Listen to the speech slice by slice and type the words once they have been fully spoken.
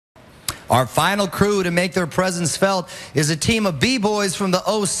Our final crew to make their presence felt is a team of B-boys from the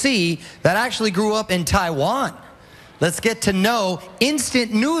OC that actually grew up in Taiwan. Let's get to know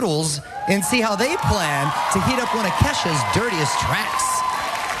Instant Noodles and see how they plan to heat up one of Kesha's dirtiest tracks.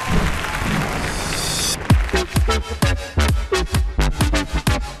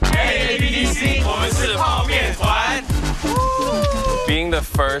 Hey ABDC, 我们是泡面团。 Being the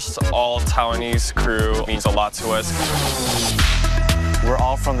first all-Taiwanese crew means a lot to us. We're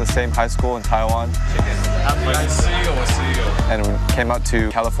all from the same high school in Taiwan. And we came out to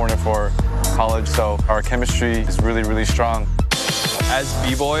California for college, so our chemistry is really, really strong. As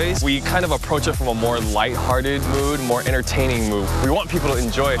B-boys, we kind of approach it from a more light-hearted mood, more entertaining mood. We want people to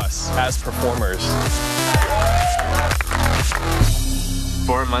enjoy us as performers.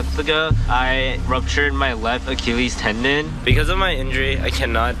 4 months ago, I ruptured my left Achilles tendon. Because of my injury, I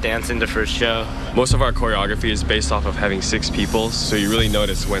cannot dance in the first show. Most of our choreography is based off of having 6 people, so you really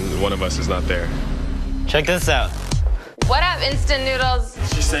notice when one of us is not there. Check this out. What up, Instant Noodles?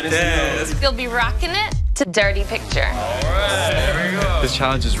 She said it. You'll be rocking it to Dirty Picture. All right, there we go. This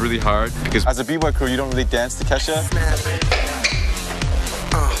challenge is really hard because as a B-boy crew, you don't really dance to Kesha.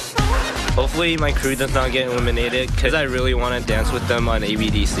 Hopefully my crew does not get eliminated because I really want to dance with them on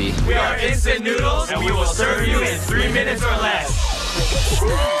ABDC. We are Instant Noodles and we will serve you in 3 minutes or less.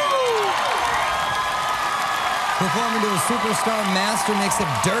 Performing to a superstar master mix of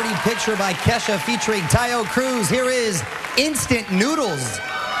Dirty Picture by Kesha featuring Tayo Cruz. Here is Instant Noodles.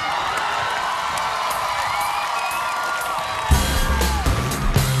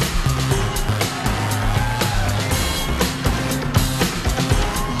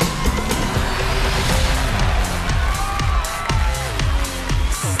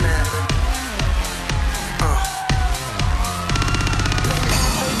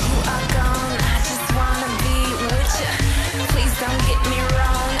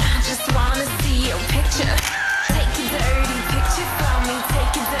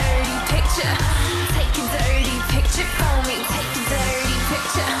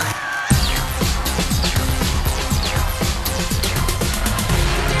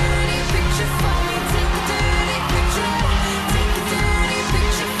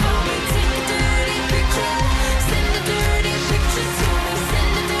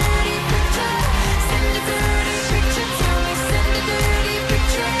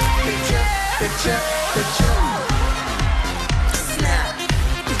 Snap.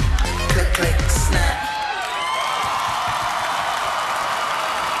 Click, click, snap.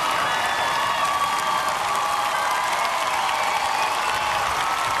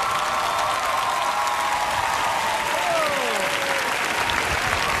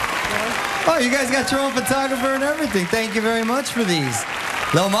 Oh, you guys got your own photographer and everything. Thank you very much for these.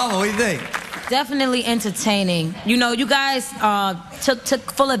 Lil Mama, what do you think? Definitely entertaining. You know, you guys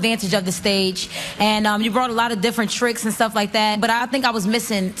took full advantage of the stage, and you brought a lot of different tricks and stuff like that, but I think I was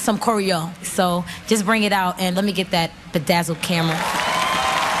missing some choreo. So just bring it out, and let me get that bedazzled camera.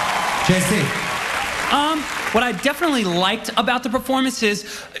 JC. What I definitely liked about the performance is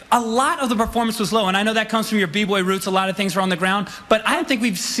a lot of the performance was low, and I know that comes from your b-boy roots. A lot of things were on the ground, but I don't think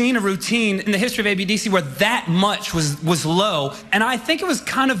we've seen a routine in the history of ABDC where that much was low, and I think it was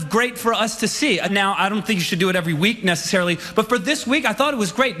kind of great for us to see. Now, I don't think you should do it every week necessarily, but for this week, I thought it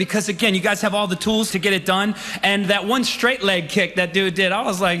was great because, again, you guys have all the tools to get it done, and that one straight leg kick that dude did, I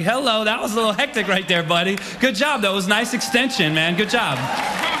was like, hello, that was a little hectic right there, buddy. Good job, though. It was nice extension, man. Good job.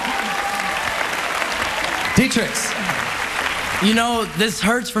 Dietrich. You know, this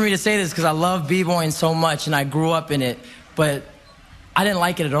hurts for me to say this because I love b-boying so much and I grew up in it, but I didn't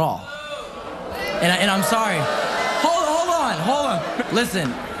like it at all. And I'm sorry. Hold on.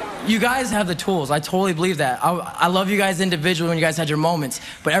 Listen, you guys have the tools. I totally believe that. I love you guys individually when you guys had your moments,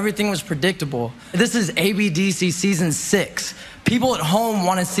 but everything was predictable. This is ABDC Season 6. People at home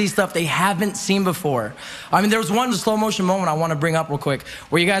want to see stuff they haven't seen before. I mean, there was one slow motion moment I want to bring up real quick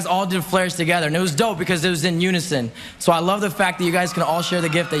where you guys all did flares together, and it was dope because it was in unison. So I love the fact that you guys can all share the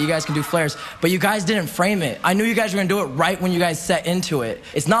gift that you guys can do flares, but you guys didn't frame it. I knew you guys were going to do it right when you guys set into it.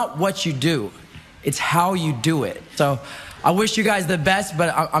 It's not what you do, it's how you do it. So I wish you guys the best,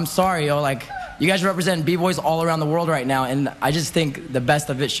 but I'm sorry, yo, like, you guys represent b-boys all around the world right now, and I just think the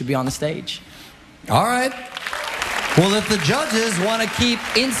best of it should be on the stage. All right. Well, if the judges want to keep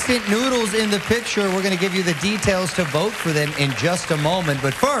Instant Noodles in the picture, we're going to give you the details to vote for them in just a moment.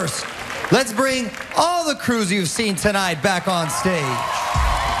 But first, let's bring all the crews you've seen tonight back on stage.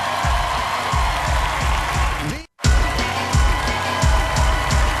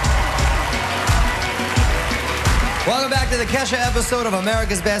 Welcome back to the Kesha episode of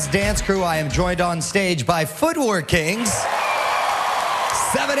America's Best Dance Crew. I am joined on stage by Footwork Kings,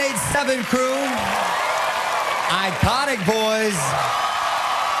 787 crew, Iconic Boys,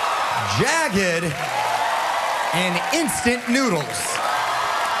 Jagged, and Instant Noodles.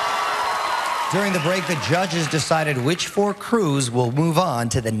 During the break, the judges decided which 4 crews will move on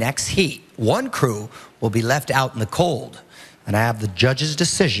to the next heat. 1 crew will be left out in the cold. And I have the judges'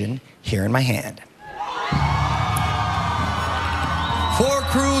 decision here in my hand. 4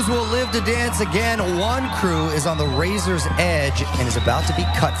 crews will live to dance again. 1 crew is on the razor's edge and is about to be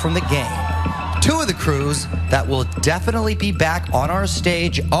cut from the game. 2 of the crews that will definitely be back on our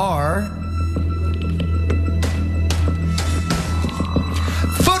stage are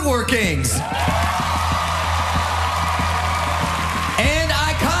Footworkings and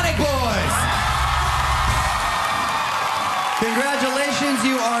Iconic Boys. Congratulations,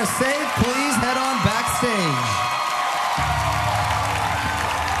 you are safe. Please head on backstage.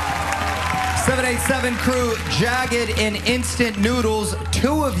 787 crew, Jagged and Instant Noodles.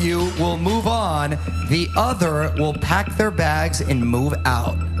 2 of you will move on. The other will pack their bags and move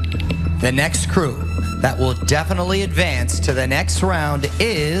out. The next crew that will definitely advance to the next round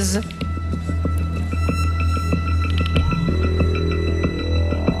is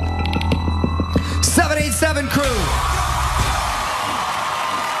 787 crew.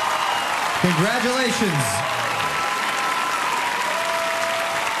 Congratulations.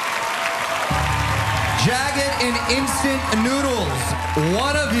 Jagged and Instant Noodles.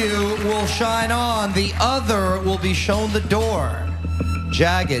 1 of you will shine on. The other will be shown the door.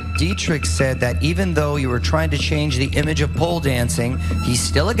 Jagged, Dietrich said that even though you were trying to change the image of pole dancing, he's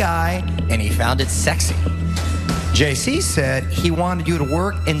still a guy and he found it sexy. JC said he wanted you to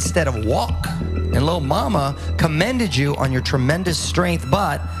work instead of walk. And Lil Mama commended you on your tremendous strength,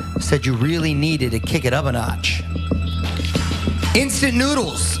 but said you really needed to kick it up a notch. Instant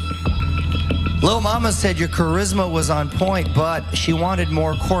Noodles. Lil Mama said your charisma was on point, but she wanted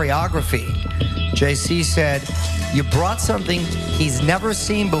more choreography. JC said, you brought something he's never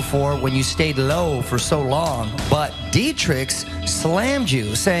seen before when you stayed low for so long. But Dietrich slammed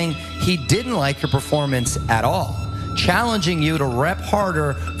you, saying he didn't like your performance at all, challenging you to rep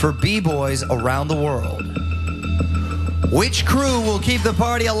harder for B-boys around the world. Which crew will keep the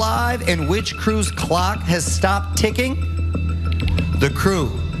party alive and which crew's clock has stopped ticking? The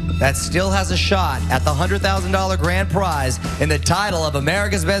crew that still has a shot at the $100,000 grand prize and the title of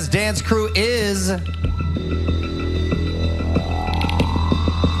America's Best Dance Crew is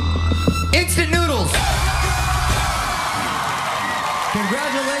Instant Noodles.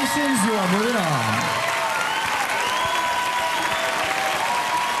 Congratulations, you are moving on.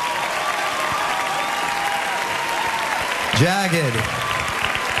 Jagged.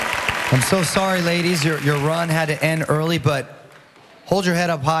 I'm so sorry, ladies. Your run had to end early, but hold your head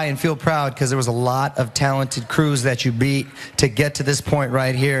up high and feel proud because there was a lot of talented crews that you beat to get to this point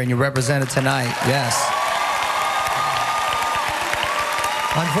right here, and you represented tonight. Yes.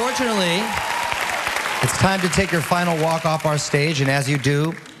 Unfortunately, it's time to take your final walk off our stage, and as you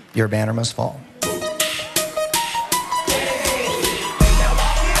do, your banner must fall.